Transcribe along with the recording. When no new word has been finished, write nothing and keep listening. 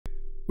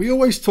We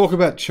always talk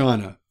about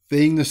China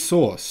being the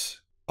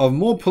source of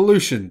more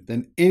pollution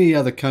than any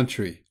other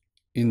country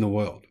in the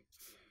world.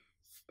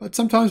 But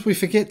sometimes we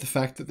forget the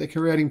fact that they're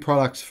creating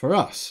products for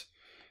us.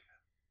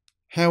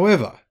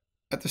 However,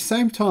 at the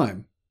same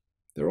time,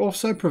 they're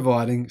also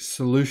providing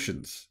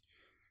solutions.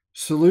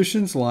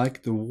 Solutions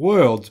like the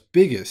world's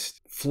biggest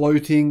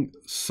floating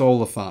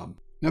solar farm.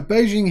 Now,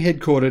 Beijing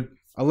headquartered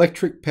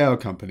electric power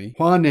company,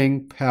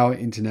 Huaneng Power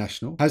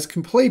International, has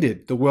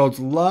completed the world's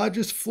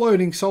largest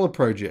floating solar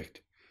project,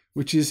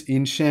 which is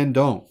in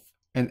Shandong,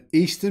 an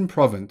eastern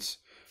province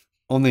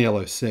on the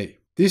LOC.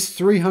 This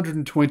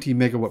 320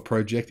 megawatt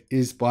project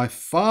is by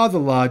far the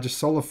largest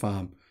solar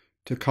farm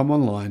to come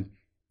online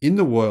in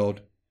the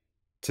world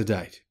to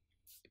date.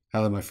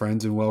 Hello my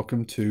friends and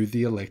welcome to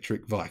the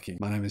Electric Viking.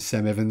 My name is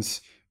Sam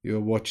Evans. You're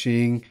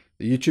watching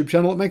the YouTube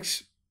channel that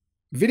makes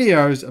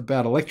videos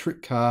about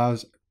electric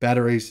cars,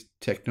 batteries,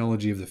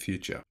 technology of the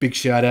future. Big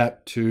shout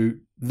out to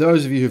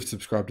those of you who've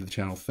subscribed to the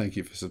channel. Thank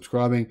you for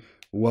subscribing.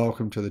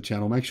 Welcome to the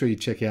channel. Make sure you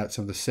check out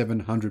some of the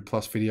 700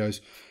 plus videos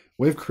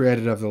we've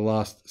created over the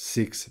last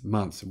 6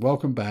 months.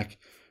 Welcome back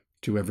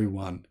to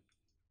everyone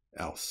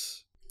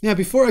else. Now,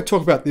 before I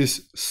talk about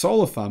this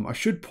solar farm, I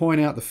should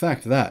point out the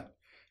fact that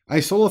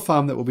a solar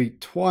farm that will be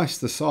twice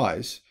the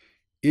size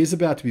is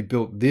about to be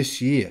built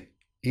this year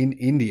in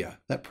India.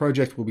 That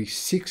project will be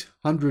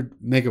 600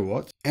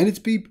 megawatts and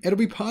it'll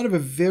be part of a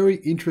very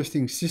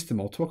interesting system.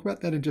 I'll talk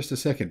about that in just a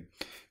second.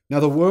 Now,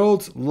 the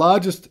world's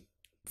largest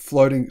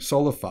floating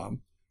solar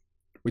farm,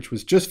 which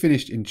was just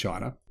finished in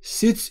China,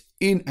 sits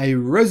in a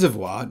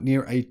reservoir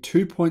near a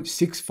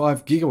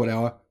 2.65 gigawatt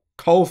hour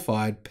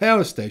coal-fired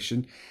power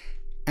station,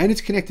 and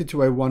it's connected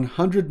to a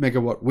 100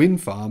 megawatt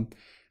wind farm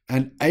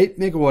and 8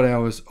 megawatt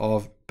hours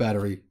of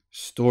battery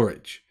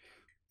storage.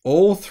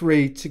 All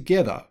three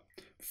together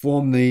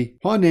form the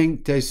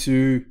Huaneng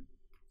Desu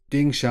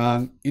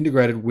Dingshan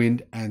Integrated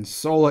Wind and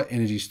Solar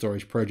Energy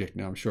Storage Project.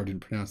 Now, I'm sure I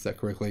didn't pronounce that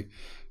correctly,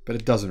 but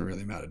it doesn't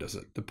really matter, does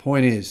it? The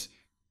point is,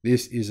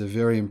 this is a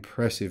very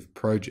impressive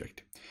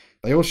project.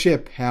 They all share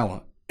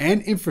power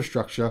and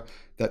infrastructure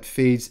that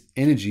feeds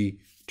energy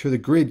to the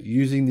grid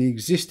using the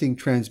existing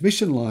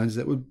transmission lines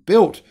that were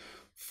built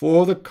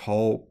for the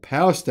coal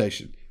power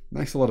station.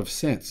 Makes a lot of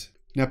sense.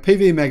 Now,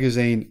 PV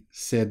Magazine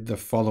said the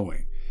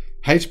following.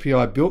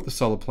 HPI built the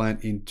solar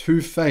plant in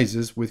 2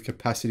 phases with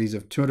capacities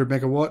of 200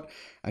 megawatt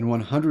and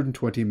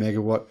 120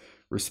 megawatt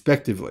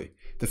respectively.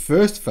 The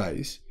first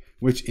phase,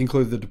 which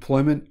included the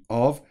deployment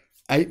of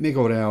 8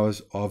 megawatt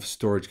hours of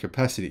storage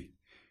capacity,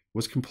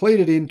 was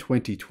completed in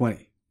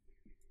 2020,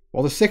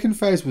 while the second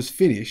phase was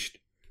finished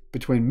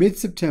between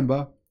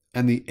mid-September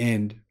and the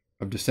end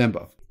of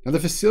December. Now, the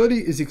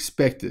facility is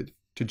expected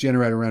to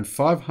generate around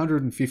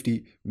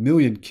 550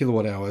 million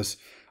kilowatt hours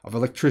of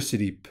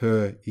electricity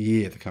per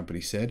year, the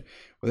company said,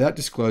 without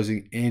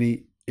disclosing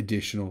any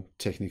additional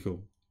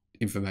technical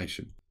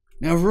information.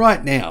 Now,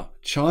 right now,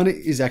 China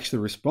is actually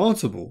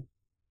responsible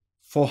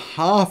for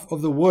half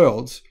of the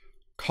world's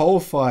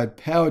coal-fired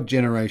power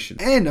generation.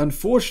 And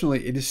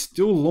unfortunately, it is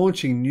still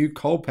launching new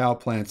coal power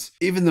plants,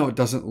 even though it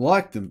doesn't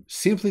like them,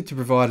 simply to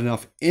provide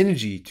enough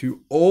energy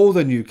to all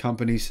the new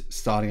companies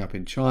starting up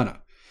in China.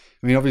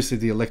 I mean, obviously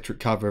the electric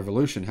car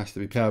revolution has to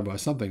be powered by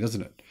something,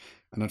 doesn't it?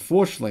 And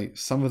unfortunately,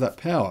 some of that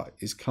power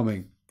is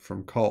coming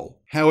from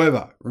coal.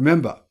 However,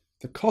 remember,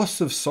 the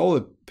costs of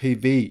solar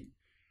PV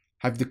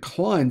have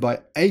declined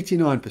by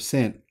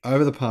 89%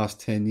 over the past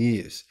 10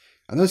 years.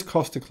 And those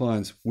cost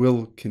declines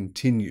will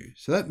continue.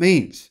 So that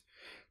means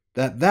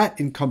that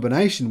in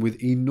combination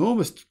with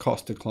enormous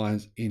cost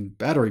declines in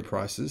battery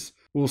prices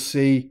will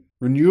see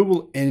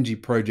renewable energy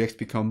projects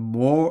become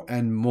more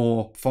and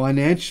more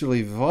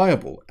financially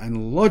viable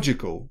and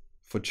logical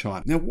for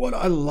China. Now, what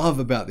I love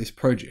about this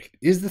project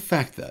is the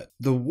fact that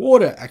the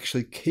water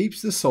actually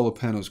keeps the solar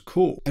panels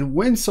cool. And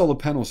when solar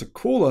panels are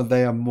cooler,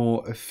 they are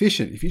more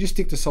efficient. If you just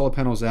stick the solar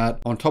panels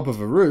out on top of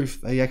a roof,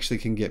 they actually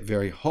can get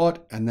very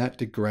hot and that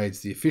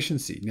degrades the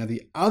efficiency. Now,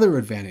 the other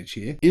advantage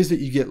here is that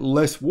you get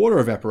less water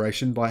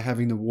evaporation by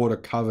having the water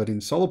covered in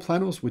solar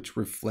panels, which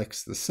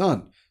reflects the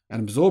sun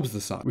and absorbs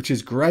the sun, which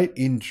is great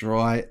in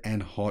dry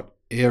and hot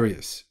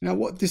areas. Now,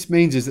 what this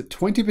means is that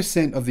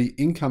 20% of the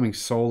incoming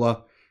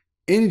solar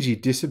energy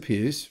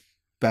disappears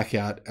back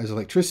out as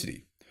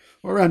electricity,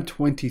 or around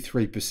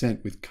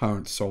 23% with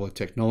current solar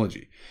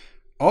technology.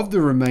 Of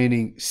the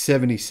remaining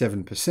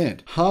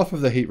 77%, half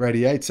of the heat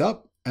radiates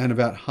up and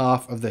about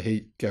half of the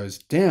heat goes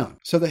down.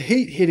 So the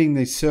heat hitting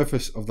the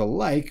surface of the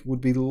lake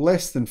would be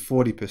less than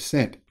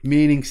 40%,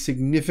 meaning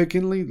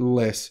significantly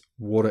less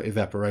water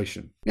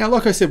evaporation. Now,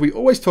 like I said, we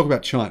always talk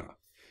about China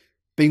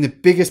being the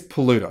biggest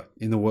polluter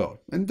in the world.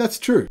 And that's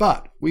true.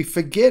 But we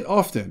forget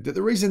often that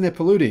the reason they're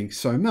polluting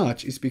so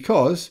much is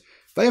because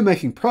they are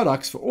making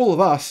products for all of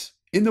us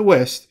in the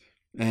West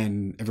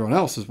and everyone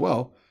else as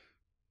well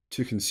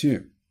to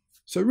consume.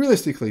 So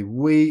realistically,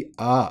 we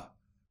are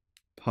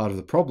part of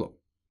the problem.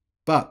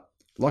 But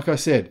like I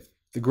said,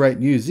 the great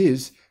news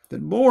is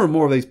that more and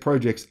more of these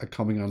projects are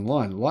coming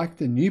online, like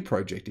the new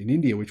project in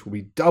India, which will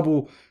be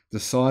double the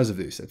size of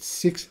this at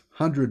 600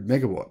 100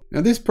 megawatt.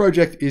 Now this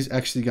project is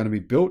actually going to be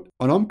built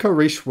on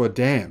Omkareshwar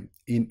Dam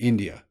in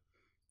India,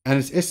 and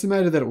it's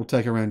estimated that it will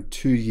take around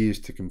 2 years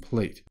to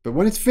complete. But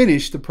when it's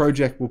finished, the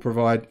project will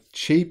provide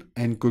cheap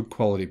and good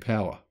quality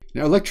power.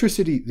 Now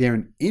electricity there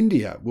in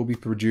India will be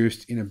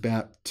produced in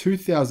about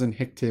 2,000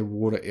 hectare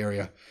water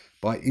area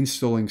by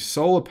installing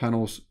solar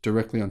panels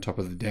directly on top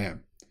of the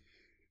dam.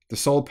 The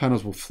solar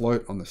panels will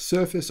float on the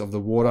surface of the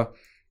water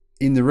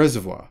in the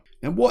reservoir.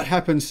 Now what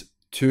happens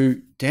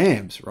to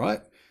dams,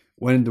 right,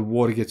 when the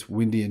water gets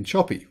windy and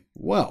choppy?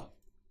 Well,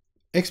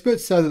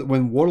 experts say that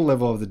when water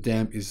level of the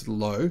dam is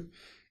low,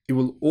 it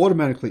will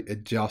automatically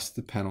adjust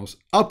the panels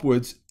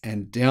upwards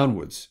and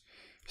downwards.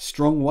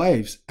 Strong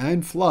waves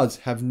and floods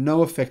have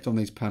no effect on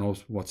these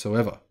panels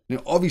whatsoever.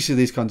 Now, obviously,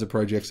 these kinds of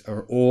projects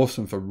are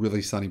awesome for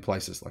really sunny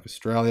places like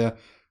Australia,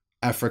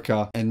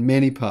 Africa, and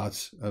many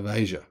parts of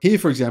Asia. Here,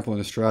 for example, in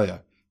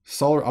Australia,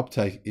 solar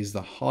uptake is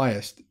the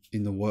highest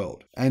in the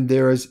world. And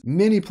there is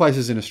many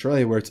places in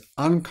Australia where it's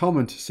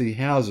uncommon to see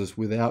houses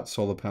without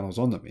solar panels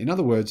on them. In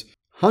other words,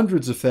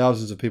 hundreds of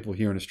thousands of people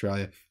here in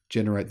Australia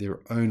generate their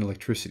own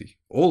electricity.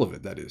 All of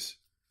it, that is.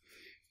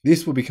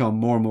 This will become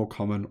more and more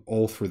common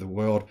all through the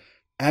world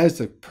as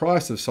the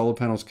price of solar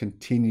panels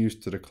continues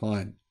to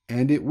decline.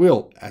 And it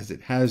will, as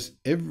it has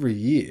every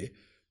year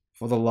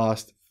for the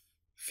last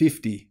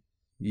 50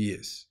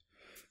 years.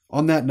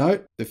 On that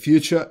note, the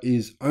future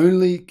is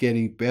only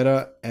getting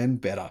better and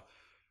better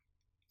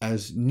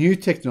as new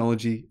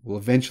technology will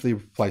eventually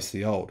replace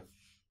the old.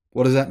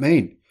 What does that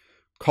mean?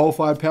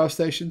 Coal-fired power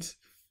stations?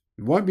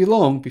 It won't be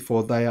long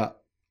before they are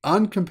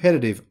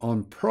uncompetitive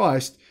on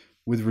price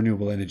with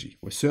renewable energy.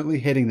 We're certainly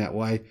heading that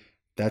way.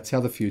 That's how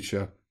the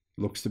future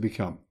looks to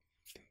become.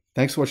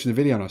 Thanks for watching the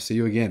video, and I'll see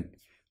you again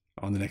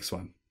on the next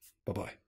one. Bye-bye.